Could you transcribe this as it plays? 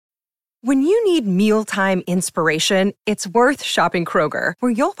When you need mealtime inspiration, it's worth shopping Kroger,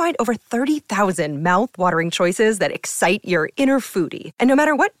 where you'll find over 30,000 mouth-watering choices that excite your inner foodie. And no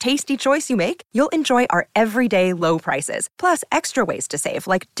matter what tasty choice you make, you'll enjoy our everyday low prices, plus extra ways to save,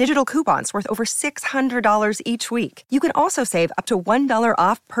 like digital coupons worth over $600 each week. You can also save up to $1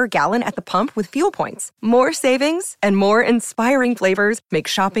 off per gallon at the pump with fuel points. More savings and more inspiring flavors make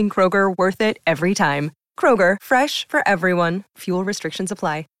shopping Kroger worth it every time. Kroger, fresh for everyone. Fuel restrictions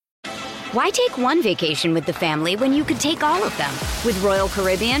apply. Why take one vacation with the family when you could take all of them? With Royal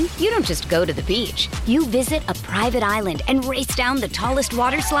Caribbean, you don't just go to the beach. You visit a private island and race down the tallest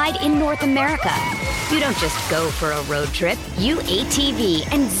water slide in North America. You don't just go for a road trip. You ATV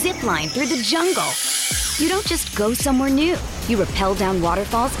and zip line through the jungle. You don't just go somewhere new. You rappel down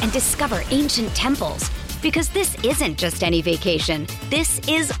waterfalls and discover ancient temples. Because this isn't just any vacation. This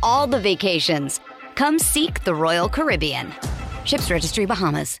is all the vacations. Come seek the Royal Caribbean. Ships Registry,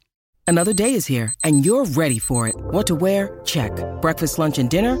 Bahamas. Another day is here, and you're ready for it. What to wear? Check. Breakfast, lunch, and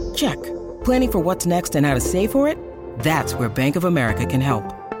dinner? Check. Planning for what's next and how to save for it? That's where Bank of America can help.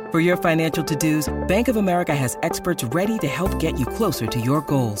 For your financial to-dos, Bank of America has experts ready to help get you closer to your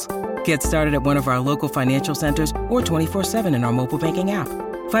goals. Get started at one of our local financial centers or 24/7 in our mobile banking app.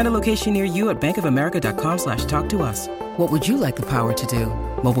 Find a location near you at bankofamerica.com/talktous. What would you like the power to do?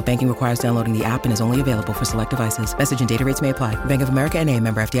 Mobile banking requires downloading the app and is only available for select devices. Message and data rates may apply. Bank of America N.A.,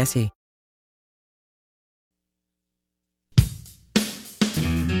 member FDIC.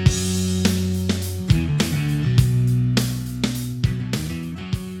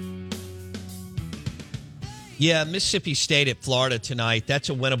 Yeah, Mississippi State at Florida tonight. That's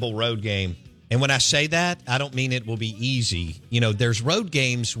a winnable road game. And when I say that, I don't mean it will be easy. You know, there's road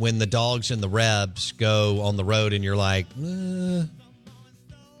games when the Dogs and the Rebs go on the road and you're like, 10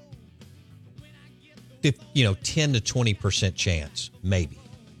 to 20% chance, maybe.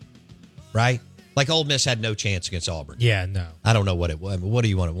 Right? Like Ole Miss had no chance against Auburn. Yeah, no. I don't know what it was. What do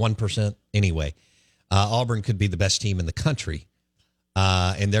you want? 1%? Anyway, Auburn could be the best team in the country.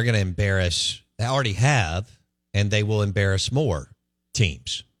 And they're going to embarrass, they already have, and they will embarrass more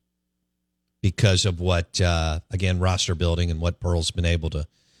teams. Because of what, again, roster building and what Pearl's been able to,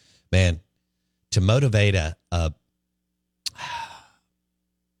 to motivate a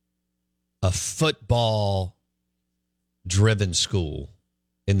football-driven school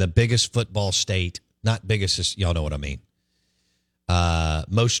in the biggest football state, not biggest, y'all know what I mean,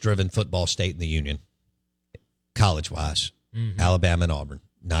 most driven football state in the union, college-wise, Alabama and Auburn,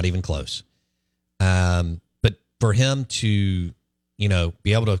 not even close. But for him to,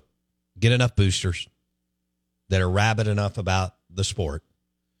 be able to get enough boosters that are rabid enough about the sport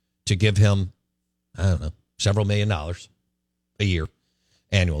to give him, I don't know, several $1 million a year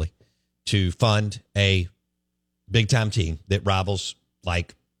annually to fund a big-time team that rivals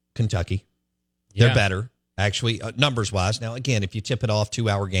like Kentucky. Yeah. They're better, actually, numbers-wise. Now, again, if you tip it off,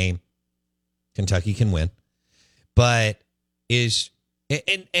 2-hour game, Kentucky can win. But I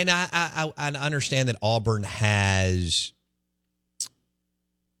understand that Auburn has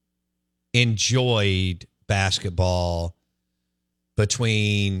enjoyed basketball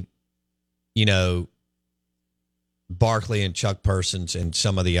between, Barkley and Chuck Persons and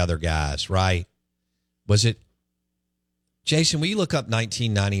some of the other guys, right? Was it, Jason, will you look up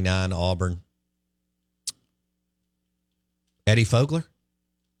 1999 Auburn? Eddie Fogler?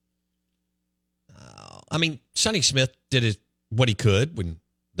 Sonny Smith did what he could when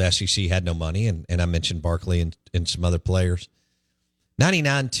the SEC had no money, and I mentioned Barkley and some other players.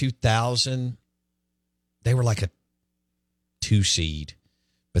 99, 2000, they were like a 2 seed,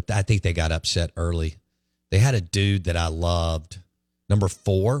 but I think they got upset early. They had a dude that I loved, number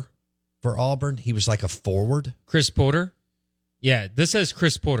 4 for Auburn. He was like a forward. Chris Porter? Yeah, this says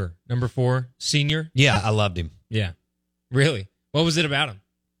Chris Porter, number 4, senior. Yeah, I loved him. Yeah, really? What was it about him?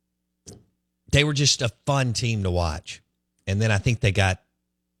 They were just a fun team to watch. And then I think they got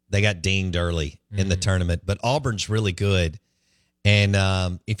dinged early in the tournament, but Auburn's really good.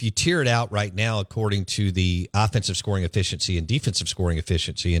 And if you tear it out right now, according to the offensive scoring efficiency and defensive scoring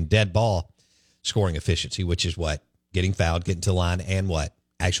efficiency and dead ball scoring efficiency, which is what? Getting fouled, getting to the line, and what?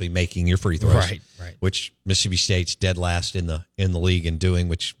 Actually making your free throws. Right. Which Mississippi State's dead last in the league in doing,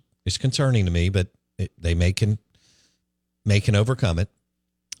 which is concerning to me, but they can overcome it.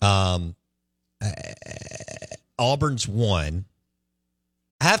 Auburn's won.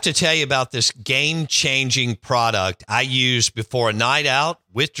 I have to tell you about this game-changing product I use before a night out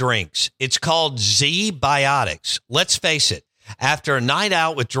with drinks. It's called Z-Biotics. Let's face it, after a night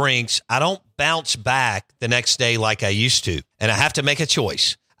out with drinks, I don't bounce back the next day like I used to, and I have to make a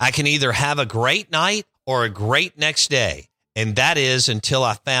choice. I can either have a great night or a great next day, and that is until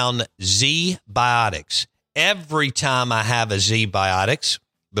I found Z Biotics. Every time I have a Z Biotics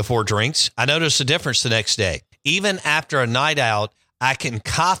before drinks, I notice a difference the next day. Even after a night out, I can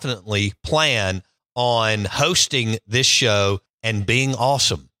confidently plan on hosting this show and being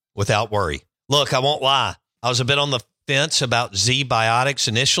awesome without worry. Look, I won't lie. I was a bit on the fence about Z Biotics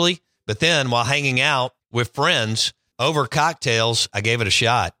initially, but then while hanging out with friends over cocktails, I gave it a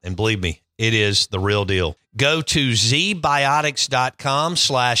shot. And believe me, it is the real deal. Go to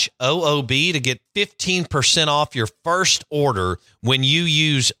zbiotics.com/OOB to get 15% off your first order when you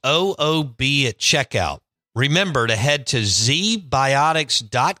use OOB at checkout. Remember to head to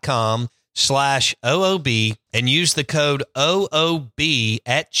zbiotics.com/OOB and use the code OOB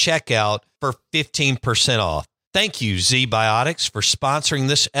at checkout for 15% off. Thank you, Z Biotics, for sponsoring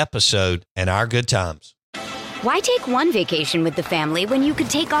this episode and our good times. Why take one vacation with the family when you could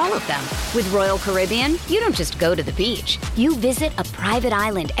take all of them? With Royal Caribbean, you don't just go to the beach. You visit a private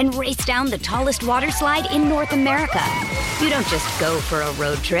island and race down the tallest water slide in North America. You don't just go for a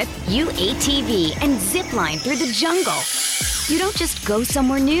road trip. You ATV and zip line through the jungle. You don't just go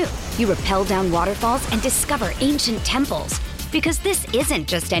somewhere new. You rappel down waterfalls and discover ancient temples. Because this isn't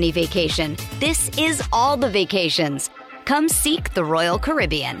just any vacation. This is all the vacations. Come seek the Royal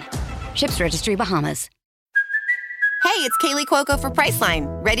Caribbean. Ships Registry, Bahamas. Hey, it's Kaylee Cuoco for Priceline.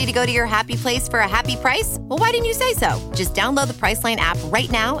 Ready to go to your happy place for a happy price? Well, why didn't you say so? Just download the Priceline app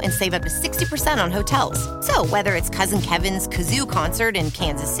right now and save up to 60% on hotels. So whether it's Cousin Kevin's Kazoo Concert in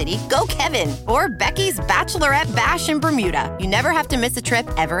Kansas City, go Kevin, or Becky's Bachelorette Bash in Bermuda, you never have to miss a trip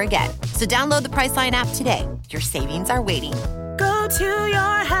ever again. So download the Priceline app today. Your savings are waiting. Go to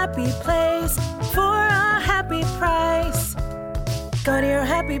your happy place for a happy price. Go to your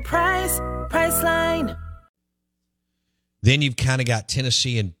happy price, Priceline. Then you've kind of got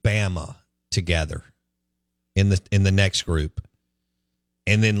Tennessee and Bama together in the next group.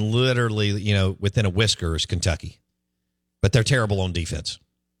 And then literally, within a whisker is Kentucky. But they're terrible on defense.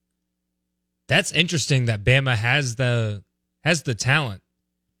 That's interesting that Bama has the talent,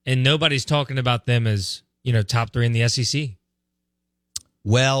 and nobody's talking about them as, top 3 in the SEC.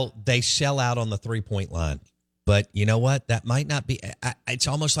 Well, they sell out on the 3-point line. But you know what? That might not be. It's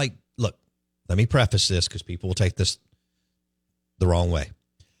almost like, look, let me preface this because people will take this the wrong way.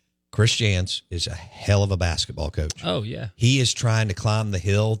 Chris Jans is a hell of a basketball coach. Oh, yeah. He is trying to climb the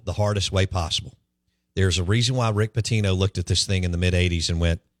hill the hardest way possible. There's a reason why Rick Pitino looked at this thing in the mid-'80s and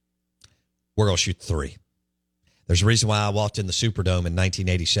went, we're going to shoot 3. There's a reason why I walked in the Superdome in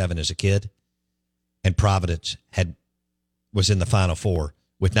 1987 as a kid, and Providence was in the Final Four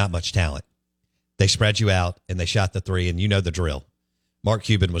with not much talent. They spread you out, and they shot the 3, and you know the drill. Mark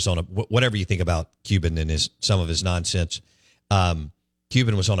Cuban was on whatever you think about Cuban and some of his nonsense,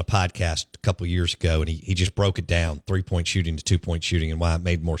 Cuban was on a podcast a couple of years ago, and he just broke it down, 3-point shooting to 2-point shooting, and why it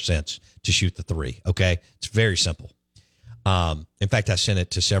made more sense to shoot the 3. Okay, it's very simple. In fact, I sent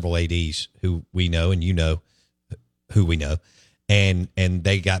it to several ADs who we know, and who we know, and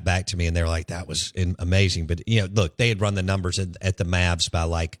they got back to me, and they're like, "That was amazing." But look, they had run the numbers at the Mavs by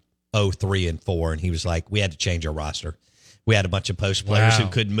like 3 and 4, and he was like, "We had to change our roster. We had a bunch of post players who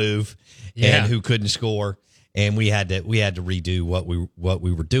couldn't move and who couldn't score." And we had to redo what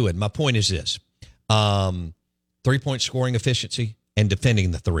we were doing. My point is this: 3-point scoring efficiency and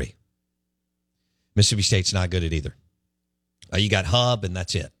defending the 3. Mississippi State's not good at either. You got Hub, and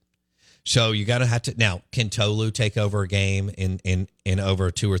that's it. So you got to have to now. Can Tolu take over a game in over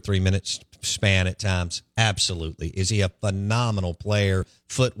a 2 or 3 minutes span at times? Absolutely. Is he a phenomenal player?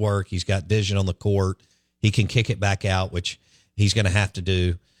 Footwork. He's got vision on the court. He can kick it back out, which he's going to have to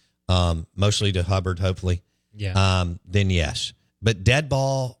do, mostly to Hubbard, hopefully. Yeah. Then yes, but dead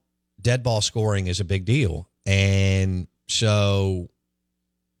ball scoring is a big deal, and so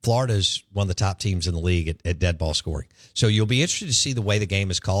Florida's one of the top teams in the league at dead ball scoring. So you'll be interested to see the way the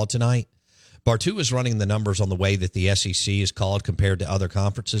game is called tonight. Bartu is running the numbers on the way that the SEC is called compared to other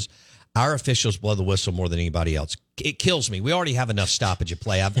conferences. Our officials blow the whistle more than anybody else. It kills me. We already have enough stoppage of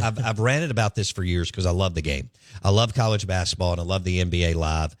play. I've ranted about this for years because I love the game. I love college basketball, and I love the NBA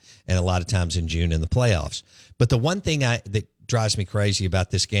live, and a lot of times in June in the playoffs. But the one thing that drives me crazy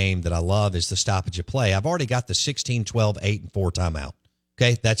about this game that I love is the stoppage of play. I've already got the 16, 12, 8, and 4 timeout.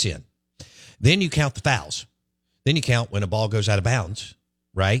 Okay, that's in. Then you count the fouls. Then you count when a ball goes out of bounds,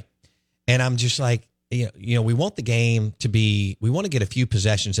 right? And I'm just like, we want the game to be, we want to get a few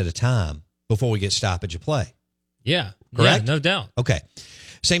possessions at a time before we get stoppage of play. Yeah. Correct? Yeah, no doubt. Okay.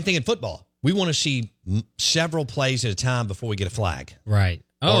 Same thing in football. We want to see several plays at a time before we get a flag. Right.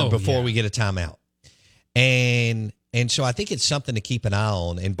 Or before we get a timeout. And And so I think it's something to keep an eye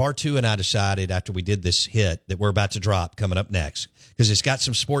on. And Bartu and I decided after we did this hit that we're about to drop coming up next, because it's got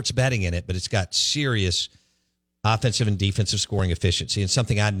some sports betting in it, but it's got serious offensive and defensive scoring efficiency and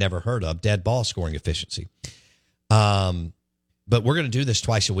something I'd never heard of, dead ball scoring efficiency. But we're going to do this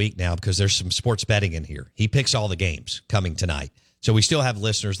twice a week now because there's some sports betting in here. He picks all the games coming tonight. So we still have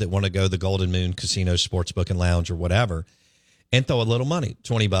listeners that want to go to the Golden Moon Casino Sportsbook and Lounge or whatever and throw a little money,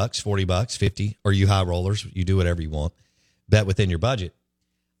 $20, $40, $50, or you high rollers, you do whatever you want, bet within your budget.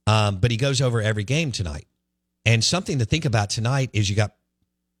 But he goes over every game tonight. And something to think about tonight is you got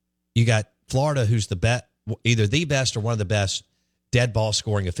Florida, who's either the best or one of the best dead ball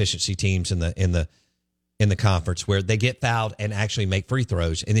scoring efficiency teams in the conference, where they get fouled and actually make free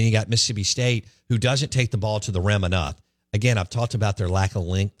throws. And then you got Mississippi State, who doesn't take the ball to the rim enough. Again, I've talked about their lack of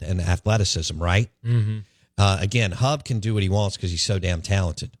length and athleticism, right? Mm-hmm. Again, Hub can do what he wants because he's so damn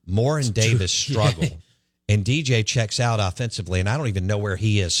talented. Moore and Davis struggle, and DJ checks out offensively, and I don't even know where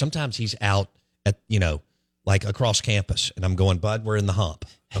he is. Sometimes he's out at, like across campus, and I'm going, bud, we're in the hump,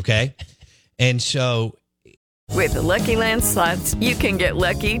 okay? And so... With the Lucky Land Slots, you can get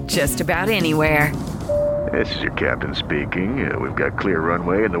lucky just about anywhere. This is your captain speaking. We've got clear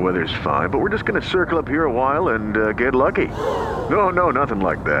runway and the weather's fine, but we're just going to circle up here a while and get lucky. No, nothing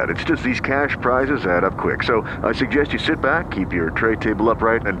like that. It's just these cash prizes add up quick. So I suggest you sit back, keep your tray table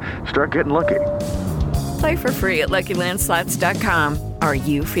upright, and start getting lucky. Play for free at LuckyLandSlots.com. Are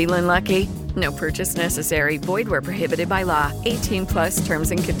you feeling lucky? No purchase necessary. Void where prohibited by law. 18+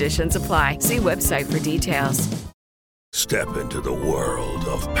 terms and conditions apply. See website for details. Step into the world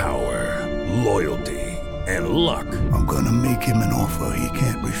of power, loyalty, and luck. I'm gonna make him an offer he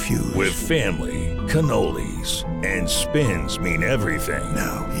can't refuse. With family, cannolis, and spins mean everything.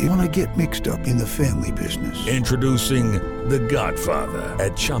 Now, you wanna get mixed up in the family business. Introducing The Godfather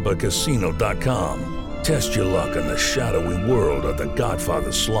at ChumbaCasino.com. Test your luck in the shadowy world of The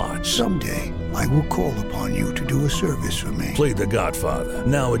Godfather slot. Someday, I will call upon you to do a service for me. Play The Godfather,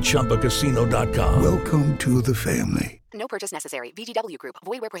 now at ChumbaCasino.com. Welcome to the family. No purchase necessary. VGW Group.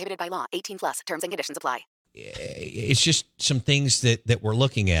 Void where prohibited by law. 18+. Terms and conditions apply. It's just some things that we're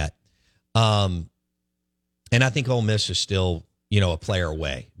looking at. And I think Ole Miss is still, a player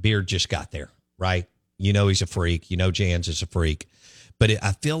away. Beard just got there, right? He's a freak. Jans is a freak. But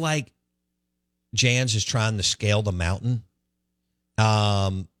I feel like Jans is trying to scale the mountain.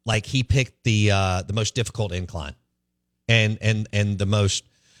 Like he picked the most difficult incline and the most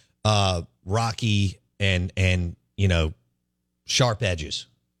rocky and sharp edges.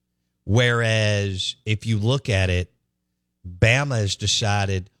 Whereas if you look at it, Bama has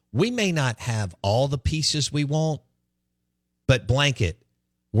decided we may not have all the pieces we want, but blanket,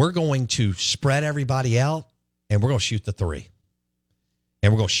 we're going to spread everybody out and we're going to shoot the three.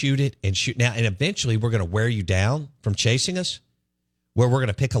 And we're going to shoot it and shoot now. And eventually we're going to wear you down from chasing us, where we're going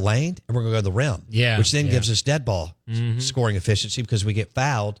to pick a lane and we're going to go to the rim. Yeah. Which then gives us dead ball scoring efficiency because we get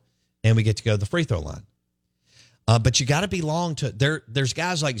fouled and we get to go to the free throw line. But you got to be long to there's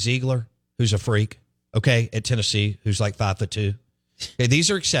guys like Ziegler, who's a freak, okay, at Tennessee, who's like 5'2". Okay, these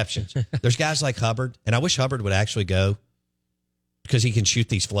are exceptions. There's guys like Hubbard, and I wish Hubbard would actually go because he can shoot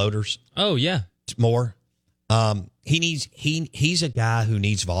these floaters. Oh yeah, more. He's a guy who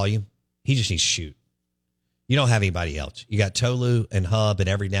needs volume. He just needs to shoot. You don't have anybody else. You got Tolu and Hub, and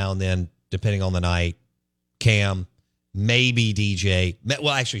every now and then, depending on the night, Cam, maybe DJ.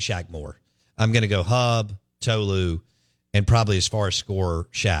 Well, actually, Shaq Moore. I'm going to go Hub, Tolu, and probably as far as scorer,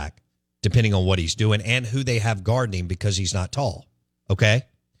 Shaq, depending on what he's doing and who they have guarding him because he's not tall. Okay?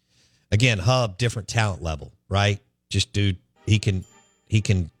 Again, Hub, different talent level, right? Just dude, he can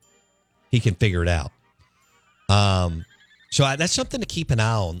figure it out. So that's something to keep an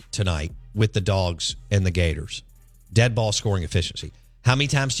eye on tonight with the Dogs and the Gators. Dead ball scoring efficiency. How many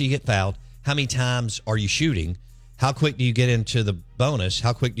times do you get fouled? How many times are you shooting? How quick do you get into the bonus?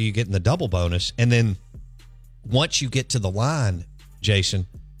 How quick do you get in the double bonus? And then once you get to the line, Jason,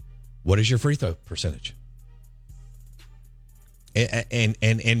 what is your free throw percentage?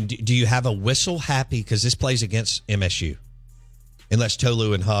 And do you have a whistle happy? Because this plays against MSU. Unless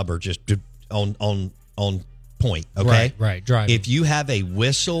Tolu and Hub are just on point, okay? Right, driving. If you have a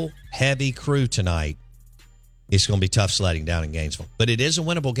whistle-heavy crew tonight, it's going to be tough sledding down in Gainesville. But it is a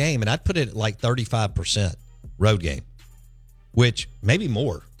winnable game, and I'd put it at like 35% road game, which maybe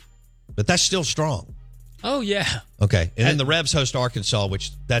more, but that's still strong. Oh, yeah. Okay, and then the Rebs host Arkansas,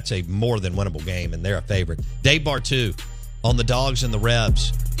 which that's a more than winnable game, and they're a favorite. Dave Bartu on the Dogs and the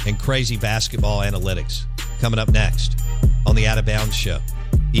Rebs and crazy basketball analytics coming up next on the Out of Bounds Show,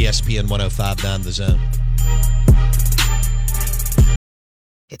 ESPN 105.9 The Zone.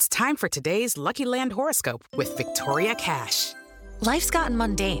 It's time for today's Lucky Land horoscope with Victoria Cash. Life's gotten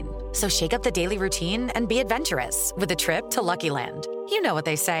mundane, so shake up the daily routine and be adventurous with a trip to Lucky Land. You know what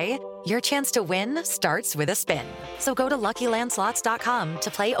they say, your chance to win starts with a spin. So go to LuckyLandSlots.com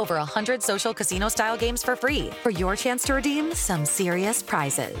to play over 100 social casino-style games for free for your chance to redeem some serious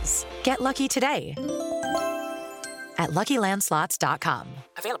prizes. Get lucky today at LuckyLandSlots.com.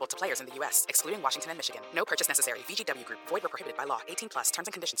 Available to players in the U.S., excluding Washington and Michigan. No purchase necessary. VGW Group. Void where prohibited by law. 18+. Terms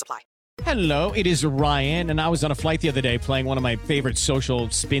and conditions apply. Hello, it is Ryan, and I was on a flight the other day playing one of my favorite social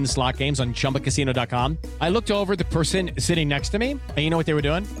spin slot games on ChumbaCasino.com. I looked over at the person sitting next to me, and you know what they were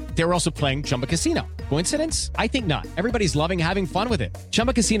doing? They were also playing Chumba Casino. Coincidence? I think not. Everybody's loving having fun with it.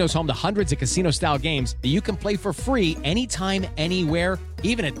 Chumba Casino is home to hundreds of casino-style games that you can play for free anytime, anywhere,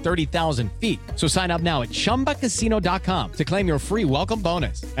 even at 30,000 feet. So sign up now at ChumbaCasino.com to claim your free welcome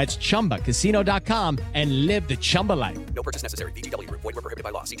bonus. That's ChumbaCasino.com and live the Chumba life. No purchase necessary. VGW Group. Void where prohibited by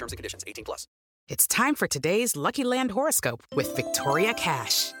law. See terms and conditions. 18+. It's time for today's Lucky Land horoscope with Victoria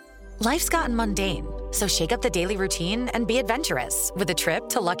Cash. Life's gotten mundane, so shake up the daily routine and be adventurous with a trip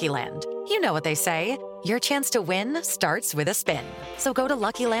to Lucky Land. You know what they say, your chance to win starts with a spin. So go to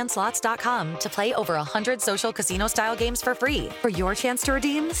LuckyLandSlots.com to play over 100 social casino-style games for free for your chance to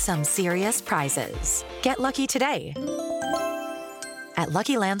redeem some serious prizes. Get lucky today at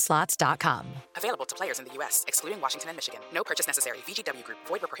LuckyLandSlots.com. Available to players in the U.S., excluding Washington and Michigan. No purchase necessary. VGW Group.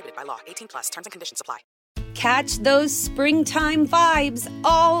 Void where prohibited by law. 18+. Terms and conditions apply. Catch those springtime vibes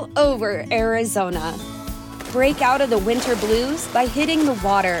all over Arizona. Break out of the winter blues by hitting the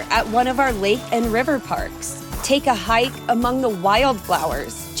water at one of our lake and river parks. Take a hike among the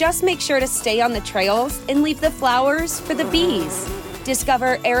wildflowers. Just make sure to stay on the trails and leave the flowers for the bees.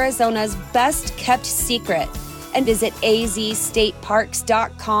 Discover Arizona's best kept secret and visit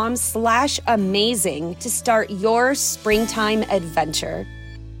azstateparks.com/amazing to start your springtime adventure.